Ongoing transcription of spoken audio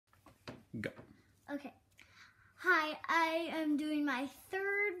Go. Okay. Hi, I am doing my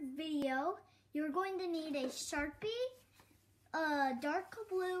third video. You're going to need a Sharpie, dark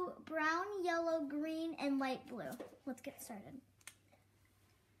blue, brown, yellow, green, and light blue. Let's get started.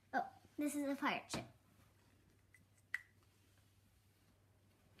 Oh, this is a pirate ship.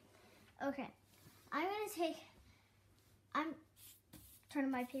 Okay. I'm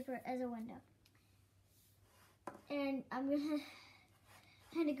turning my paper as a window. And I'm going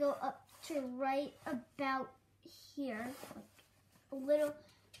to kind of go up to right about here, like a little,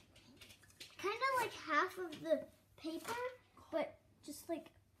 kind of like half of the paper, but just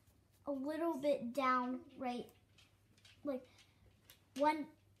like a little bit down, right, like one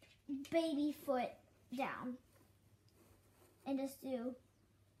baby foot down, and just do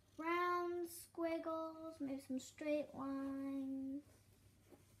round squiggles, maybe some straight lines,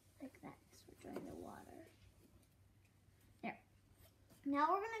 like that, so we're drawing the water. There. Now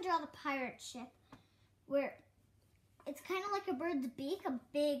we're going to draw the pirate ship, where it's kind of like a bird's beak, a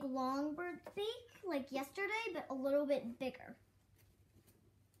big, long bird's beak, like yesterday, but a little bit bigger.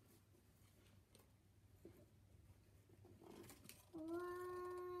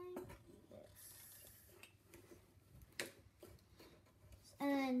 Like this.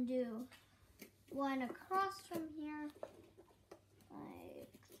 And then do one across from here, like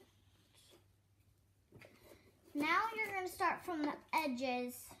that. Now you're going to start from the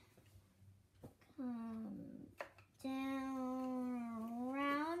edges. Come down,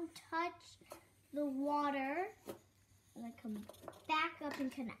 around, touch the water, and then come back up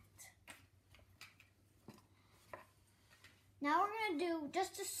and connect. Now we're going to do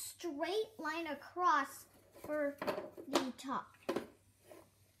just a straight line across for the top.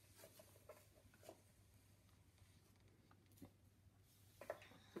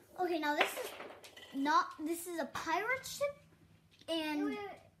 Okay, now this is a pirate ship, and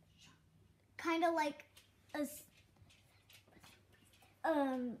kind of like a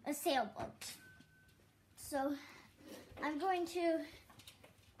sailboat. So I'm going to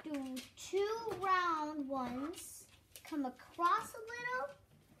do two round ones, come across a little,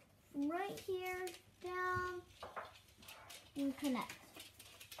 from right here down, and connect.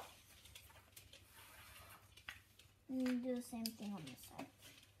 And do the same thing on this side.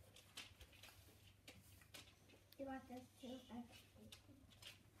 You want this too?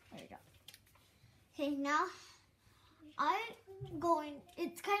 There you go. Okay, now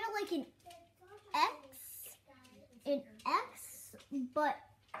it's kind of like an X, but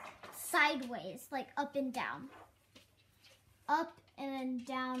sideways, like up and down. Up and then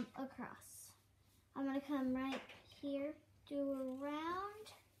down across. I'm going to come right here, do a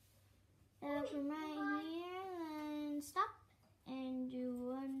round, and from right here, and stop, and do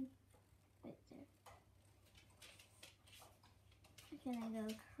one right there. Okay, then go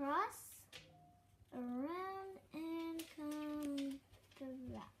across, around, and come to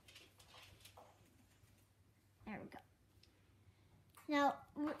that. There we go. Now,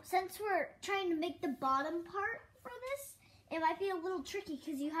 since we're trying to make the bottom part for this, it might be a little tricky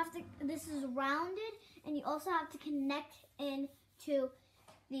because you have to, this is rounded, and you also have to connect into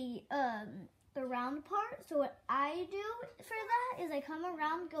the round part. So what I do for that is I come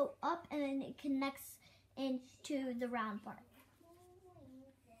around, go up, and then it connects into the round part.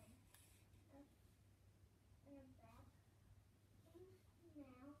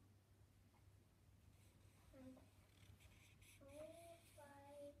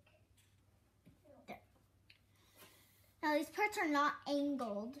 Now these parts are not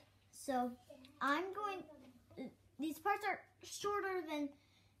angled, so these parts are shorter than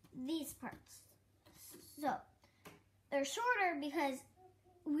these parts. So they're shorter because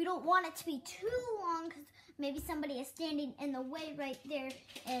we don't want it to be too long, because maybe somebody is standing in the way right there,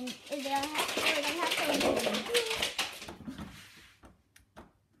 and they have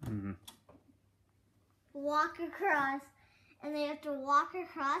to walk across, and they have to walk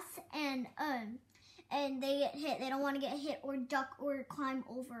across, and they get hit. They don't want to get hit or duck or climb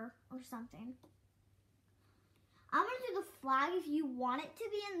over or something. I'm going to do the flag if you want it to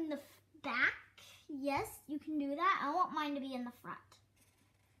be in the back. Yes, you can do that. I want mine to be in the front.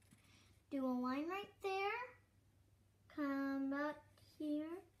 Do a line right there. Come back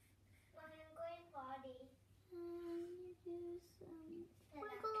here. I'm going body. And you do some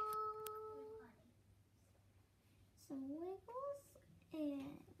wiggles. Some wiggles.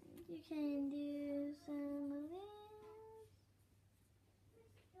 And you can do some of this.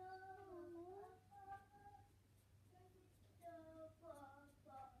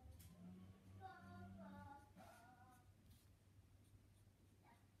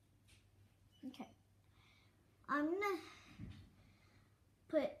 Okay. I'm gonna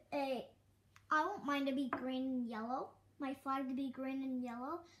put a want mine to be green and yellow. My flag to be green and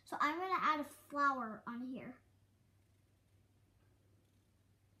yellow. So I'm going to add a flower on here.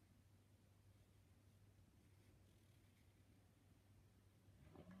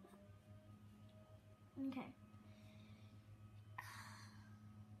 Okay.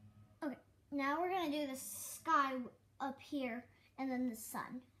 Okay, now we're going to do the sky up here and then the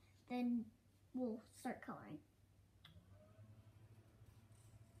sun. Then we'll start coloring.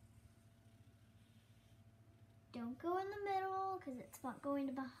 Don't go in the middle because it's not going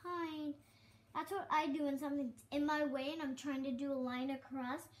to behind. That's what I do when something's in my way and I'm trying to do a line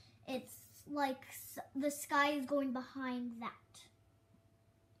across. It's like the sky is going behind that.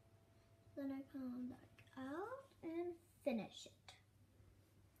 Then I come back out and finish it.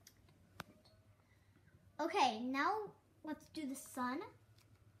 Okay, now let's do the sun.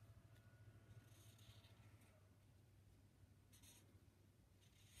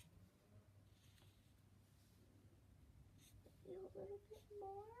 A little bit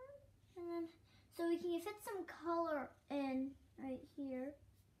more, and then so we can fit some color in right here.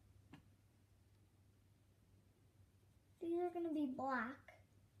 These are going to be black,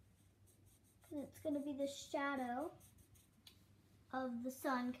 and it's going to be the shadow of the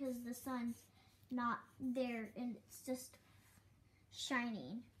sun because the sun's not there and it's just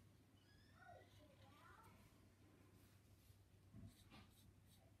shining.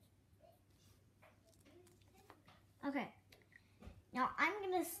 Okay. Now I'm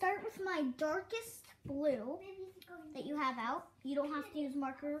going to start with my darkest blue that you have out. You don't have to use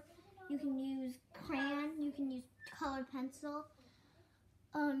marker. You can use crayon. You can use colored pencil.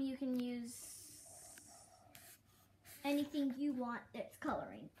 You can use anything you want that's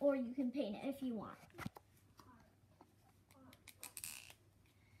coloring. Or you can paint it if you want.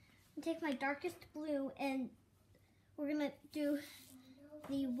 I'll take my darkest blue and we're going to do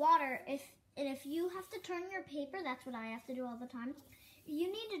the water. If you have to turn your paper, that's what I have to do all the time. If you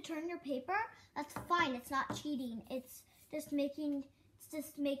need to turn your paper, that's fine. It's not cheating. It's just making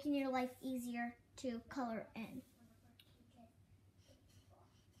your life easier to color in.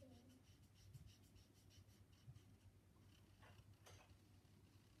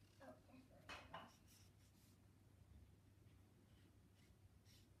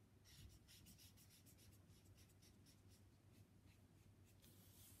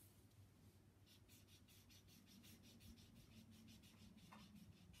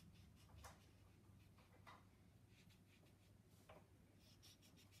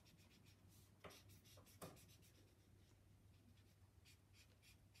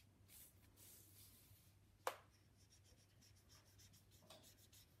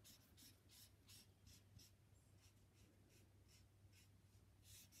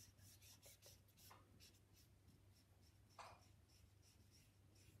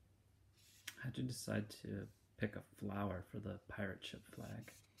 How'd you decide to pick a flower for the pirate ship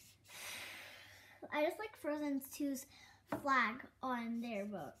flag? I just like Frozen 2's flag on their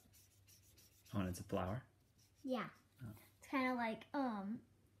boat. Oh, and it's a flower? Yeah. Oh. It's kind of like,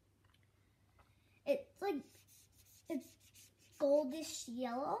 it's goldish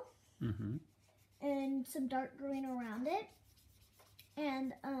yellow. Mm-hmm. And some dark green around it.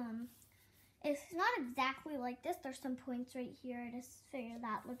 And, it's not exactly like this. There's some points right here. I just figured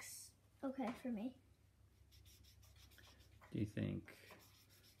that looks okay for me. Do you think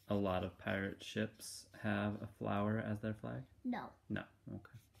a lot of pirate ships have a flower as their flag? No. No.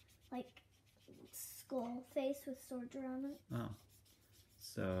 Okay. Like skull face with swords around it. Oh.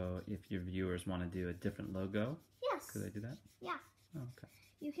 So if your viewers want to do a different logo, Yes. could they do that? Yeah. Oh, okay.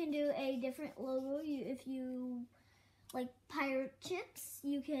 You can do a different logo. If you like pirate ships,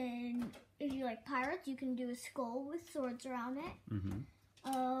 you can. If you like pirates, you can do a skull with swords around it. Mm-hmm.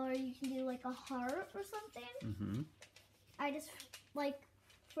 Or you can do like a heart or something. Mm-hmm. I just like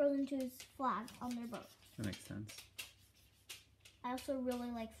Frozen 2's flag on their boat. That makes sense. I also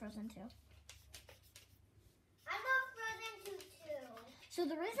really like Frozen 2. I love Frozen 2 too. So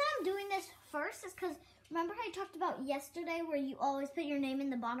the reason I'm doing this first is because remember I talked about yesterday where you always put your name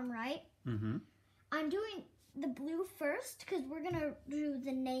in the bottom right? Mm-hmm. I'm doing the blue first because we're going to do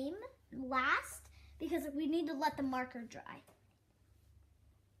the name last because we need to let the marker dry.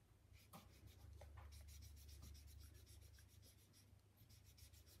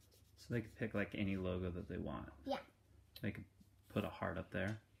 So they could pick like any logo that they want. Yeah. They could put a heart up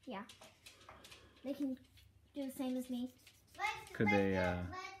there. Yeah. They can do the same as me. Could they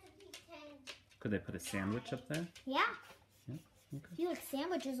put a sandwich up there? Yeah. Yeah. Okay. You like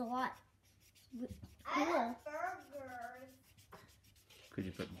sandwiches a lot. I Cool. love burgers. Could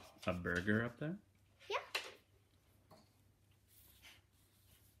you put a burger up there? Yeah.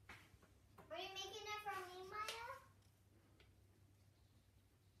 Are you making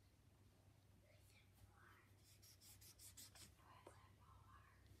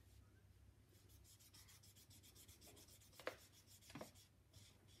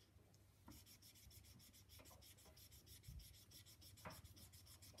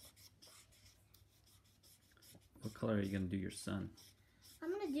color are you going to do your sun?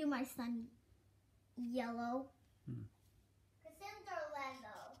 I'm gonna do my sun yellow. Cause Sims are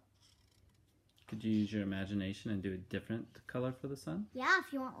yellow. Could you use your imagination and do a different color for the sun? Yeah,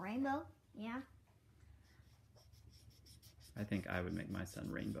 if you want rainbow. Yeah. I think I would make my sun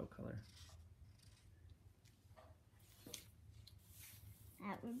rainbow color.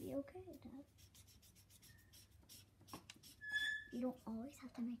 That would be okay, Dad. You don't always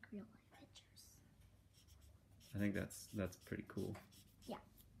have to make real life pictures. I think that's pretty cool.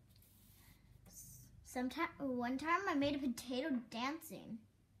 One time I made a potato dancing.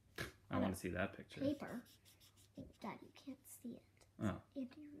 I want to see that picture. Paper. Oh, Dad, you can't see it. Oh.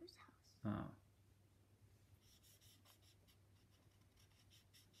 Auntie Rue's house. Oh.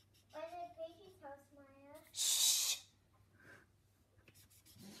 Where's at Gracie's house, Maya? Shh.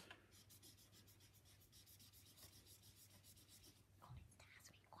 Only to ask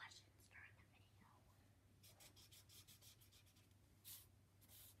me questions during the video.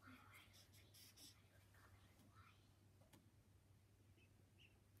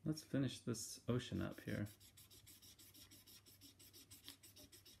 Let's finish this ocean up here.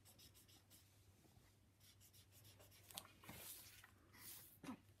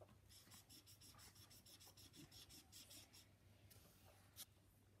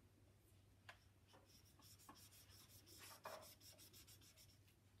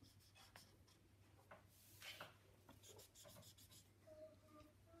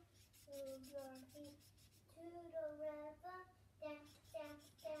 Move your feet to the river. Dance, dance,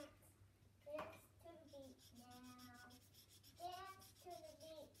 dance. Dance to the beat now. Dance to the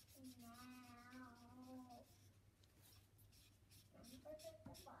beat now. Don't forget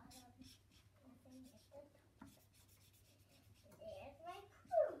the bottom. Nothing at the top. There's my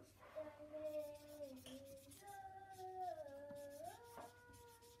crew.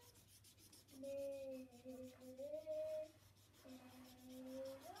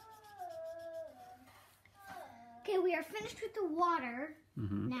 Okay, we are finished with the water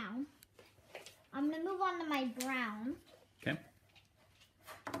Mm-hmm. now. I'm gonna move on to my brown. Okay.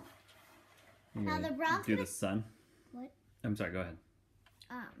 Now the brown's do gonna- the sun. What? I'm sorry. Go ahead.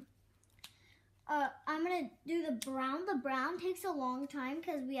 I'm gonna do the brown. The brown takes a long time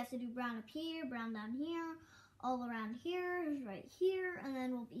because we have to do brown up here, brown down here, all around here, right here, and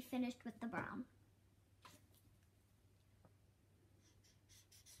then we'll be finished with the brown.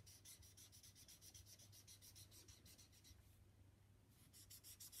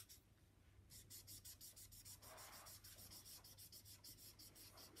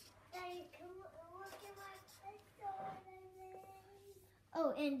 Daddy, come look at my picture.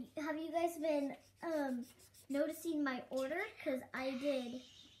 Oh, and have you guys been noticing my order? Because I did.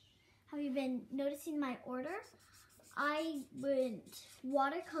 Have you been noticing my order? I went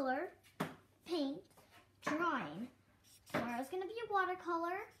watercolor, paint, drawing. Tomorrow's going to be a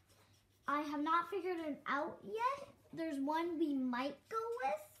watercolor. I have not figured it out yet. There's one we might go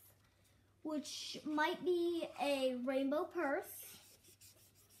with, which might be a rainbow purse.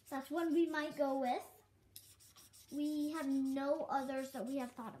 That's one we might go with. We have no others that we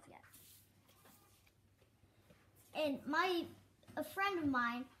have thought of yet. And a friend of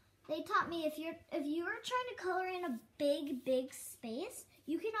mine, they taught me if you're trying to color in a big space,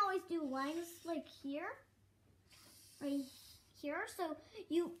 you can always do lines like here, right here. So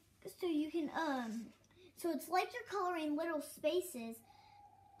you can so it's like you're coloring little spaces.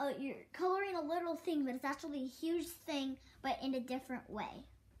 You're coloring a little thing, but it's actually a huge thing, but in a different way.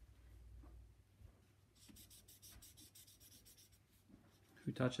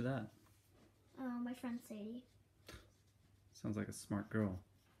 Who taught you that? My friend Sadie. Sounds like a smart girl.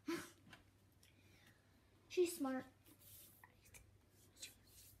 She's smart.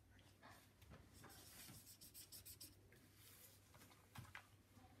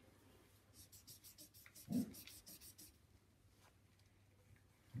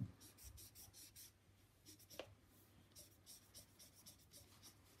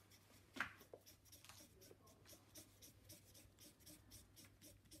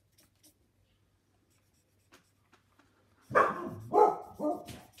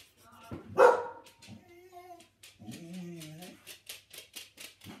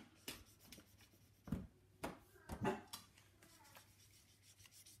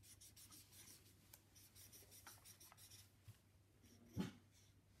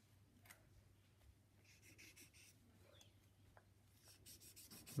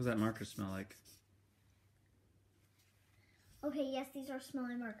 What does that marker smell like? Okay, yes, these are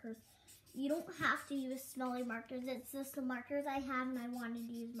smelly markers. You don't have to use smelly markers. It's just the markers I have, and I wanted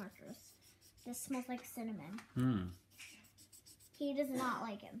to use markers. This smells like cinnamon. Hmm. He does not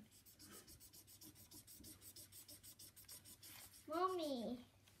like him. Mommy.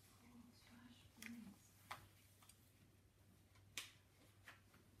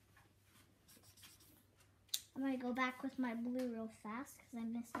 I'm gonna go back with my blue real fast because I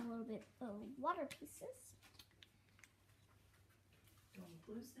missed a little bit of water pieces. Don't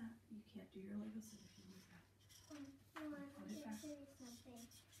lose that. You can't do your Lego set if you lose that. No, I want to show you something.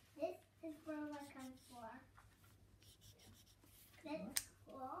 This is where I come for. That's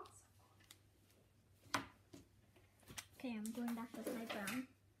cool. Okay, I'm going back with my brown.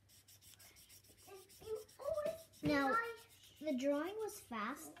 You always Now, like the drawing was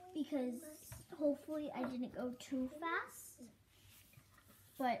fast because hopefully I didn't go too fast.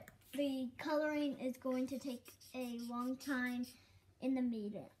 But the coloring is going to take a long time in the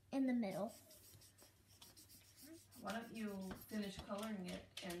middle. Why don't you finish coloring it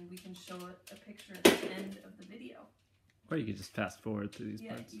and we can show it a picture at the end of the video. Or you could just fast forward through these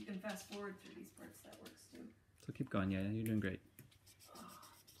Yeah, parts. you can fast forward through these parts. That works too. So keep going, yeah, you're doing great.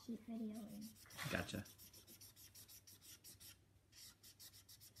 Keep videoing. Gotcha.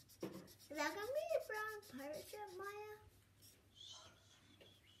 Is that gonna be a brown pirate ship, Maya?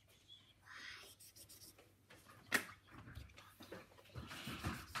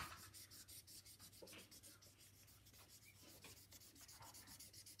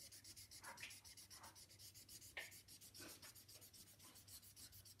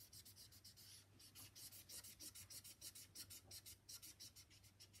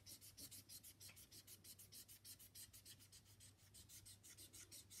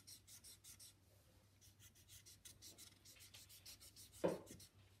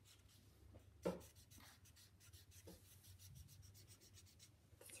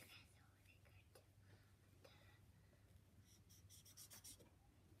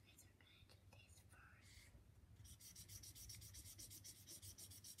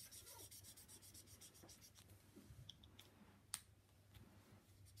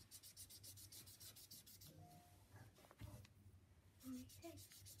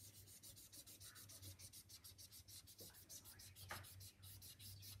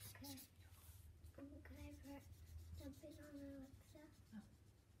 Something on Alexa?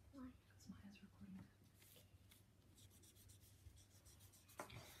 Because Maya's recording it.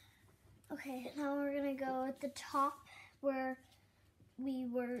 Okay, now we're gonna go at the top where we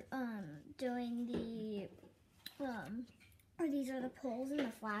were doing the or these are the poles and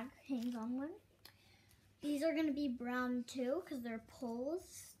the flag hangs on one. These are gonna be brown too because they're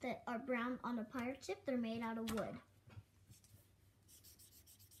poles that are brown on a pirate ship. They're made out of wood.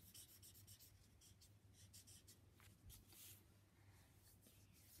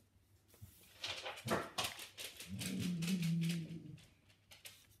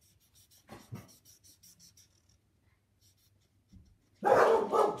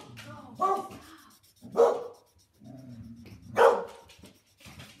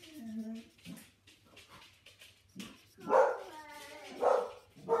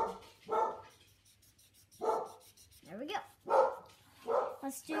 There we go.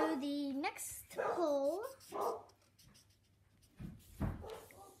 Let's do the next pole.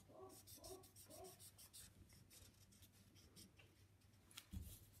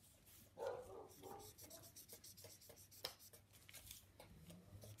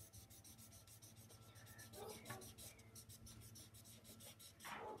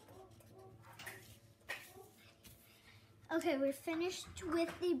 Okay, we're finished with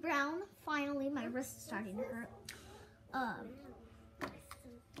the brown. Finally, my wrist's starting to hurt.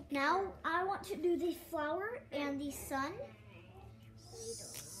 Now I want to do the flower and the sun.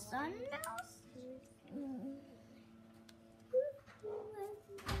 Sun now?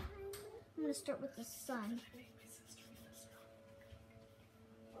 I'm gonna start with the sun.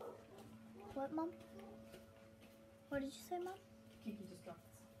 What, Mom? What did you say, Mom? You can just drop this.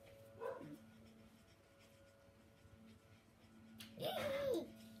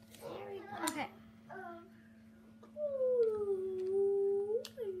 Okay.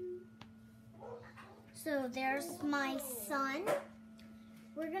 So there's my sun.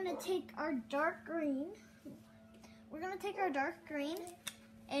 We're gonna take our dark green.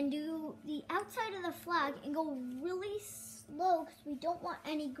 And do the outside of the flag and go really slow because we don't want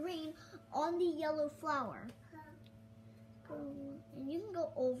any green on the yellow flower. And you can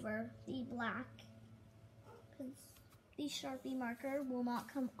go over the black because the Sharpie marker will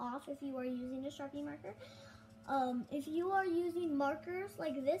not come off if you are using a Sharpie marker. If you are using markers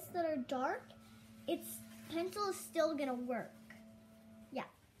like this that are dark, pencil is still gonna work. Yeah,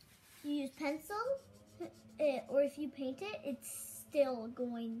 you use pencil, or if you paint it, it's still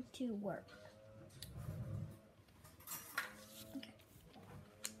going to work. Okay,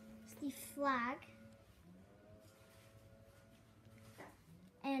 it's the flag.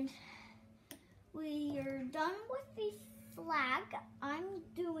 And we are done with the flag. I'm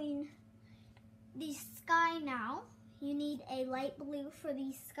doing the sky now. You need a light blue for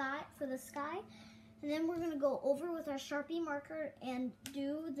the sky. And then we're gonna go over with our Sharpie marker and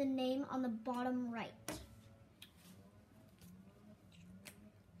do the name on the bottom right.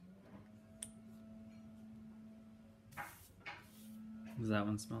 What does that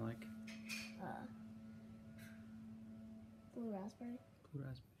one smell like? Blue raspberry. Blue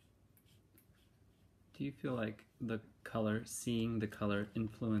raspberry. Do you feel like the color, seeing the color,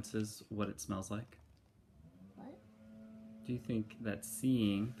 influences what it smells like? What? Do you think that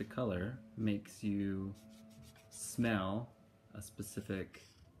seeing the color makes you smell a specific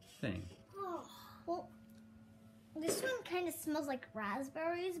thing? Oh, well, this one kind of smells like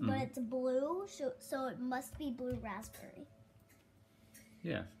raspberries, but it's blue, so it must be blue raspberry.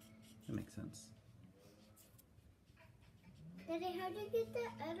 Yeah, that makes sense. Daddy, how'd you get the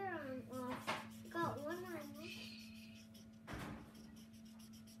other arm off? Got one arm off.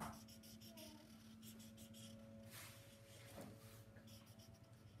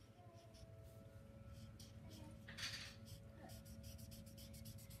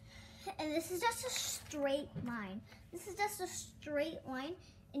 And this is just a straight line. This is just a straight line,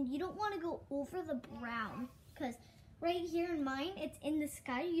 and you don't want to go over the brown, because right here in mine, it's in the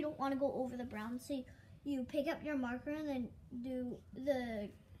sky. You don't want to go over the brown, so you pick up your marker and then do the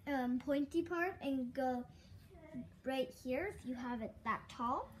pointy part and go right here if you have it that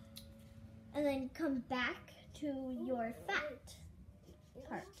tall, and then come back to your fat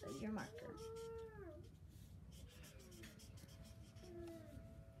part of your marker.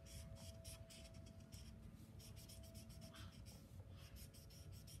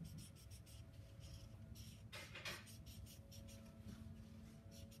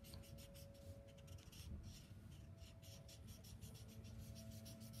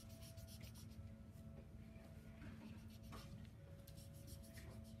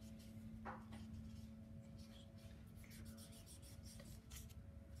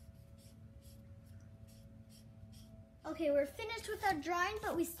 Okay, we're finished with our drawing,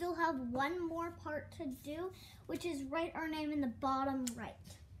 but we still have one more part to do, which is write our name in the bottom right.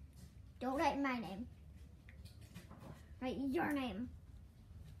 Don't write my name. Write your name.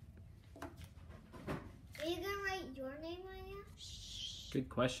 Are you gonna write your name on you? Good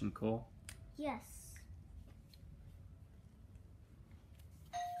question, Cole. Yes.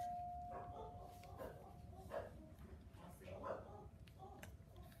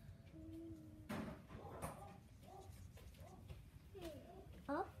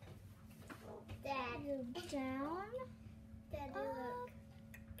 Up, Dad. down, Daddy, up, look.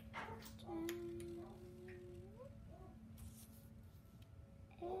 down.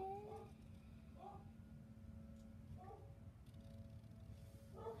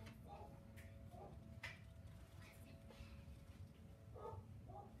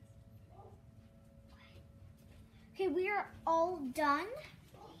 Okay, we are all done.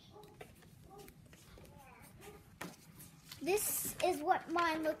 This is what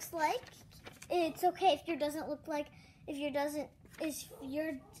mine looks like. It's okay if yours doesn't look like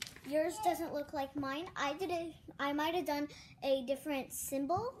yours doesn't look like mine. I might have done a different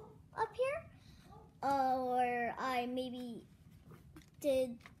symbol up here, or I maybe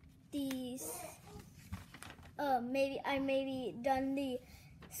did these.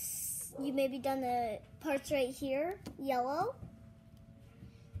 You maybe done the parts right here yellow.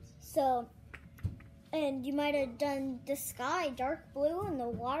 So, and you might have done the sky dark blue and the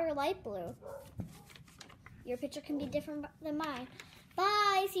water light blue. Your picture can be different than mine.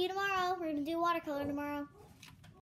 Bye. See you tomorrow. We're gonna do watercolor tomorrow.